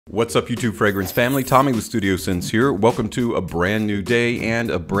What's up, YouTube fragrance family? Tommy with Studio Sense here. Welcome to a brand new day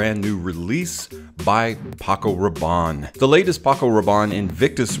and a brand new release by Paco Rabanne. The latest Paco Rabanne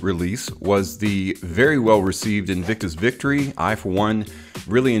Invictus release was the very well received Invictus Victory. I, for one,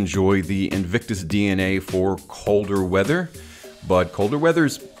 really enjoy the Invictus DNA for colder weather, but colder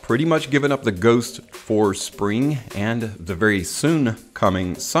weather's pretty much given up the ghost for spring and the very soon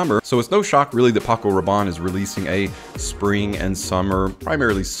coming summer. So it's no shock really that Paco Rabanne is releasing a spring and summer,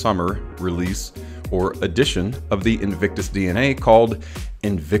 primarily summer release or edition of the Invictus DNA called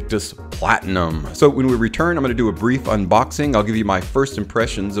Invictus Platinum. So when we return, I'm going to do a brief unboxing. I'll give you my first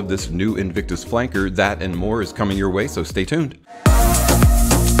impressions of this new Invictus flanker. That and more is coming your way, so stay tuned.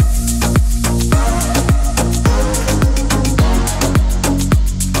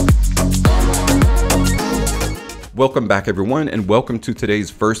 Welcome back everyone, and welcome to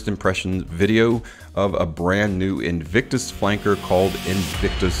today's first impressions video of a brand new Invictus flanker called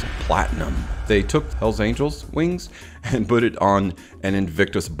Invictus Platinum. They took Hell's Angels wings and put it on an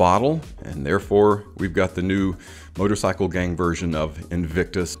Invictus bottle, and therefore we've got the new motorcycle gang version of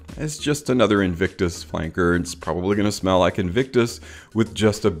Invictus. It's just another Invictus flanker. It's probably going to smell like Invictus with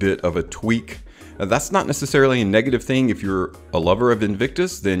just a bit of a tweak. Now, that's not necessarily a negative thing. If you're a lover of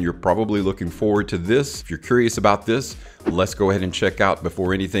Invictus, then you're probably looking forward to this. If you're curious about this, let's go ahead and check out,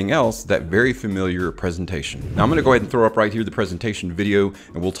 before anything else, that very familiar presentation. Now I'm going to go ahead and throw up right here the presentation video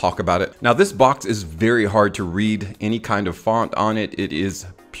and we'll talk about it. Now this box is very hard to read any kind of font on it. It is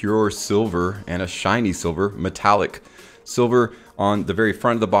pure silver and a shiny silver, metallic silver. On the very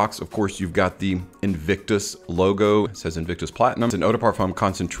front of the box, of course, you've got the Invictus logo. It says Invictus Platinum. It's an eau de parfum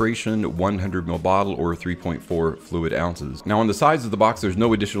concentration, 100 ml bottle or 3.4 fluid ounces. Now on the sides of the box, there's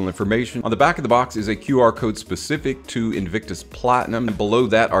no additional information. On the back of the box is a QR code specific to Invictus Platinum. And below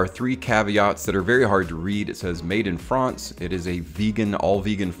that are three caveats that are very hard to read. It says made in France. It is a vegan, all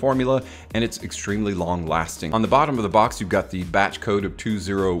vegan formula, and it's extremely long lasting. On the bottom of the box, you've got the batch code of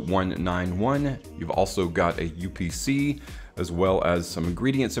 20191. You've also got a UPC, as well as some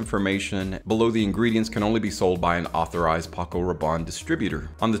ingredients information. Below the ingredients can only be sold by an authorized Paco Rabanne distributor.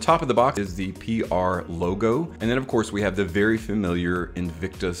 On the top of the box is the PR logo. And then of course we have the very familiar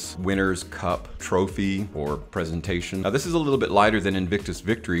Invictus Winners Cup trophy or presentation. Now this is a little bit lighter than Invictus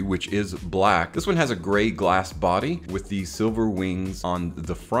Victory, which is black. This one has a gray glass body with the silver wings on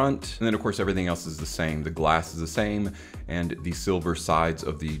the front. And then of course everything else is the same. The glass is the same, and the silver sides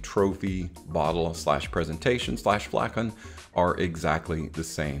of the trophy bottle slash presentation slash flacon are exactly the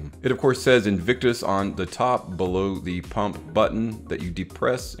same. It of course says Invictus on the top below the pump button that you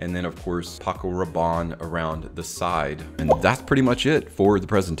depress, and then of course Paco Rabanne around the side. And that's pretty much it for the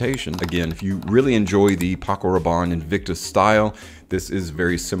presentation. Again, if you really enjoy the Paco Rabanne Invictus style, this is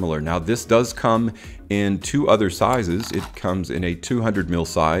very similar. Now this does come in two other sizes. It comes in a 200 ml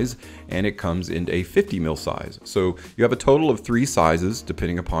size and it comes in a 50 ml size. So you have a total of three sizes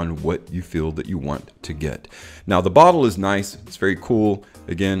depending upon what you feel that you want to get. Now the bottle is nice. It's very cool.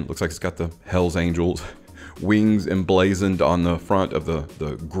 Again, looks like it's got the Hell's Angels wings emblazoned on the front of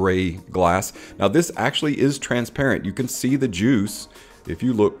the gray glass. Now this actually is transparent. You can see the juice. If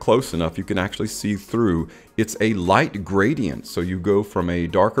you look close enough, you can actually see through. It's a light gradient, so you go from a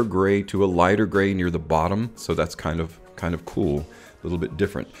darker gray to a lighter gray near the bottom. So that's kind of cool, a little bit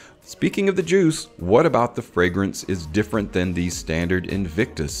different. Speaking of the juice, what about the fragrance is different than the standard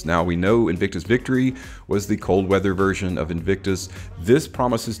Invictus? Now we know Invictus Victory was the cold weather version of Invictus. This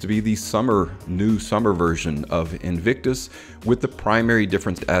promises to be the new summer version of Invictus, with the primary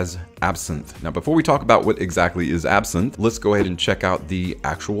difference as absinthe. Now before we talk about what exactly is absinthe, let's go ahead and check out the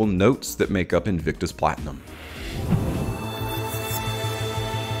actual notes that make up Invictus Platinum.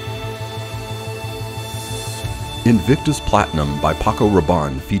 Invictus Platinum by Paco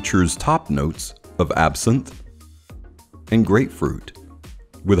Rabanne features top notes of absinthe and grapefruit,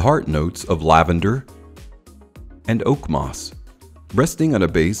 with heart notes of lavender and oak moss, resting on a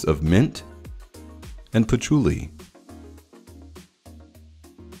base of mint and patchouli.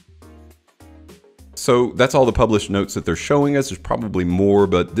 So that's all the published notes that they're showing us. There's probably more,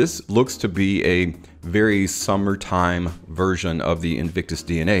 but this looks to be a very summertime version of the Invictus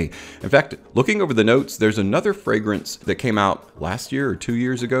DNA. In fact, looking over the notes, there's another fragrance that came out last year or 2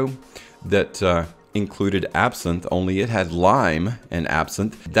 years ago that included absinthe, only it had lime and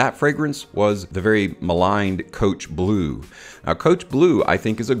absinthe. That fragrance was the very maligned Coach Blue. Now Coach Blue, I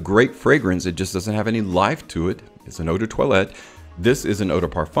think, is a great fragrance. It just doesn't have any life to it. It's an eau de toilette. This is an eau de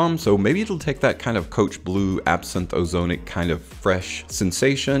parfum, so maybe it'll take that kind of Coach Blue absinthe ozonic kind of fresh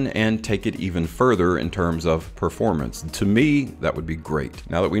sensation and take it even further in terms of performance. To me, that would be great.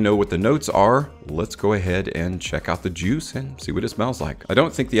 Now that we know what the notes are, let's go ahead and check out the juice and see what it smells like. I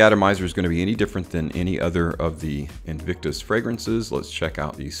don't think the atomizer is going to be any different than any other of the Invictus fragrances. Let's check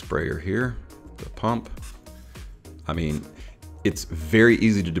out the sprayer here, the pump. I mean, it's very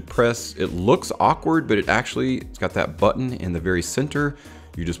easy to depress. It looks awkward, but it's got that button in the very center.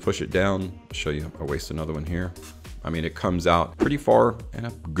 You just push it down. I'll show you, I'll waste another one here. I mean, it comes out pretty far and a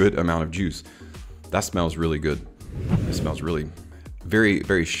good amount of juice. That smells really good. It smells really very,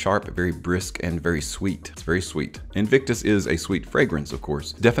 very sharp, very brisk, and very sweet. It's very sweet. Invictus is a sweet fragrance, of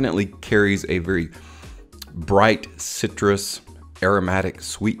course. Definitely carries a very bright citrus, aromatic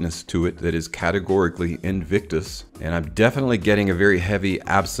sweetness to it that is categorically Invictus. And I'm definitely getting a very heavy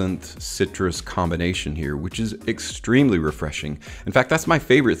absinthe citrus combination here, which is extremely refreshing. In fact, that's my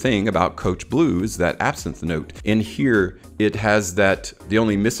favorite thing about Coach Blue is that absinthe note. In here, it has that, the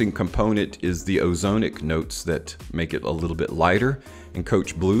only missing component is the ozonic notes that make it a little bit lighter in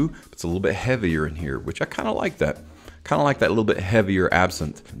Coach Blue. It's a little bit heavier in here, which I kind of like that. Kind of like that little bit heavier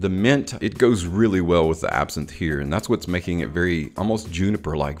absinthe. The mint, it goes really well with the absinthe here, and that's what's making it very, almost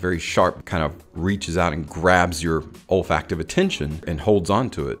juniper-like, very sharp, kind of reaches out and grabs your olfactive attention and holds on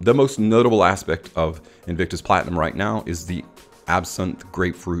to it. The most notable aspect of Invictus Platinum right now is the absinthe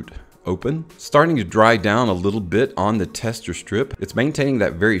grapefruit open. Starting to dry down a little bit on the tester strip. It's maintaining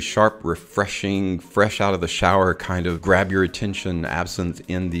that very sharp, refreshing, fresh out of the shower kind of grab your attention absinthe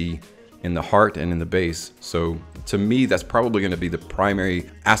in the heart and in the base. So to me, that's probably going to be the primary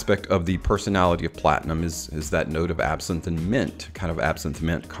aspect of the personality of Platinum is that note of absinthe and mint, kind of absinthe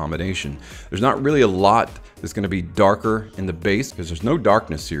mint combination. There's not really a lot that's going to be darker in the base because there's no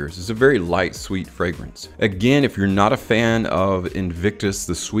darkness here. This is a very light, sweet fragrance. Again, if you're not a fan of Invictus,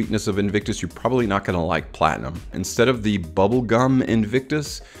 the sweetness of Invictus, you're probably not going to like Platinum. Instead of the bubblegum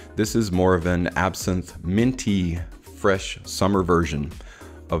Invictus, this is more of an absinthe minty, fresh summer version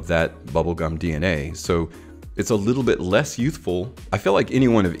of that bubblegum DNA. So it's a little bit less youthful. I feel like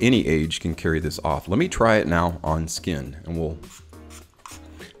anyone of any age can carry this off. Let me try it now on skin and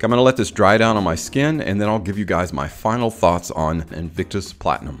I'm gonna let this dry down on my skin and then I'll give you guys my final thoughts on Invictus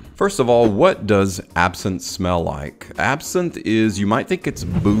Platinum. First of all, what does absinthe smell like? Absinthe is, you might think it's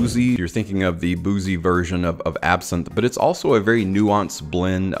boozy. You're thinking of the boozy version of absinthe, but it's also a very nuanced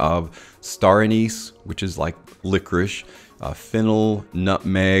blend of star anise, which is like licorice, fennel,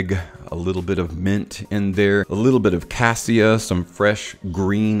 nutmeg, a little bit of mint in there, a little bit of cassia, some fresh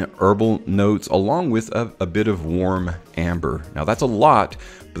green herbal notes, along with a bit of warm amber. Now that's a lot,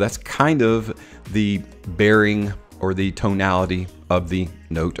 but that's kind of the bearing or the tonality of the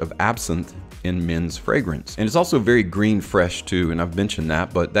note of absinthe in men's fragrance. And it's also very green fresh too, and I've mentioned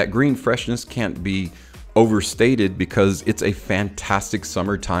that, but that green freshness can't be overstated because it's a fantastic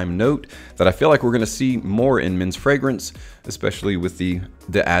summertime note that I feel like we're going to see more in men's fragrance, especially with the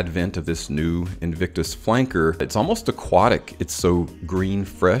advent of this new Invictus flanker. It's almost aquatic. It's so green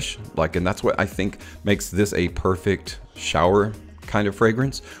fresh, and that's what I think makes this a perfect shower kind of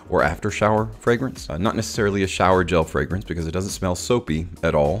fragrance or after shower fragrance. Not necessarily a shower gel fragrance because it doesn't smell soapy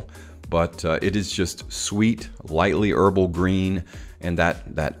at all, but it is just sweet, lightly herbal green, and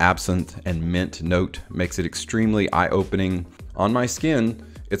that absinthe and mint note makes it extremely eye-opening. On my skin,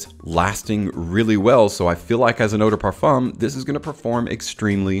 it's lasting really well, so I feel like as an eau de parfum, this is going to perform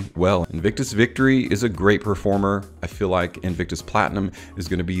extremely well. Invictus Victory is a great performer. I feel like Invictus Platinum is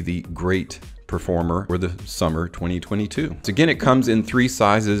going to be the great performer for the summer 2022. So again, it comes in 3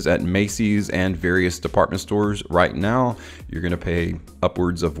 sizes at Macy's and various department stores. Right now, you're going to pay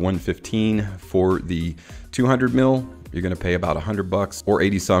upwards of $115 for the 200 ml. You're going to pay about $100 or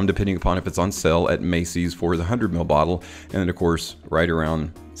 80 some, depending upon if it's on sale at Macy's for the 100 ml bottle. And then of course, right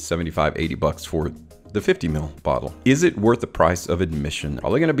around $75, $80 for the 50 ml bottle. Is it worth the price of admission?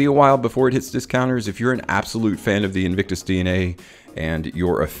 Probably going to be a while before it hits discounters. If you're an absolute fan of the Invictus DNA and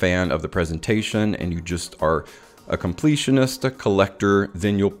you're a fan of the presentation and you just are a completionist, a collector,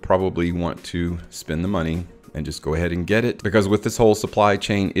 then you'll probably want to spend the money and just go ahead and get it. Because with this whole supply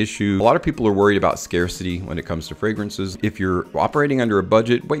chain issue, a lot of people are worried about scarcity when it comes to fragrances. If you're operating under a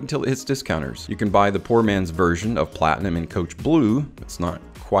budget, wait until it hits discounters. You can buy the poor man's version of Platinum in Coach Blue. It's not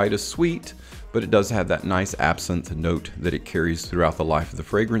quite as sweet, but it does have that nice absinthe note that it carries throughout the life of the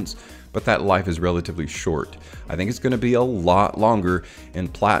fragrance. But that life is relatively short. I think it's going to be a lot longer in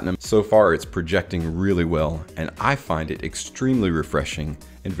Platinum. So far, it's projecting really well, and I find it extremely refreshing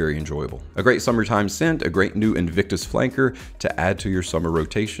and very enjoyable. A great summertime scent, a great new Invictus flanker to add to your summer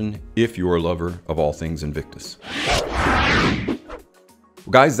rotation if you're a lover of all things Invictus.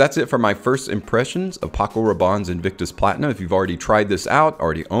 Well, guys, that's it for my first impressions of Paco Rabanne's Invictus Platinum. If you've already tried this out,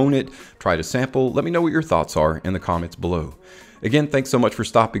 already own it, tried a sample, let me know what your thoughts are in the comments below. Again, thanks so much for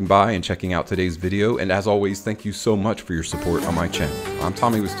stopping by and checking out today's video. And as always, thank you so much for your support on my channel. I'm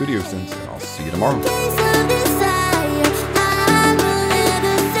Tommy with Studio Sense, and I'll see you tomorrow.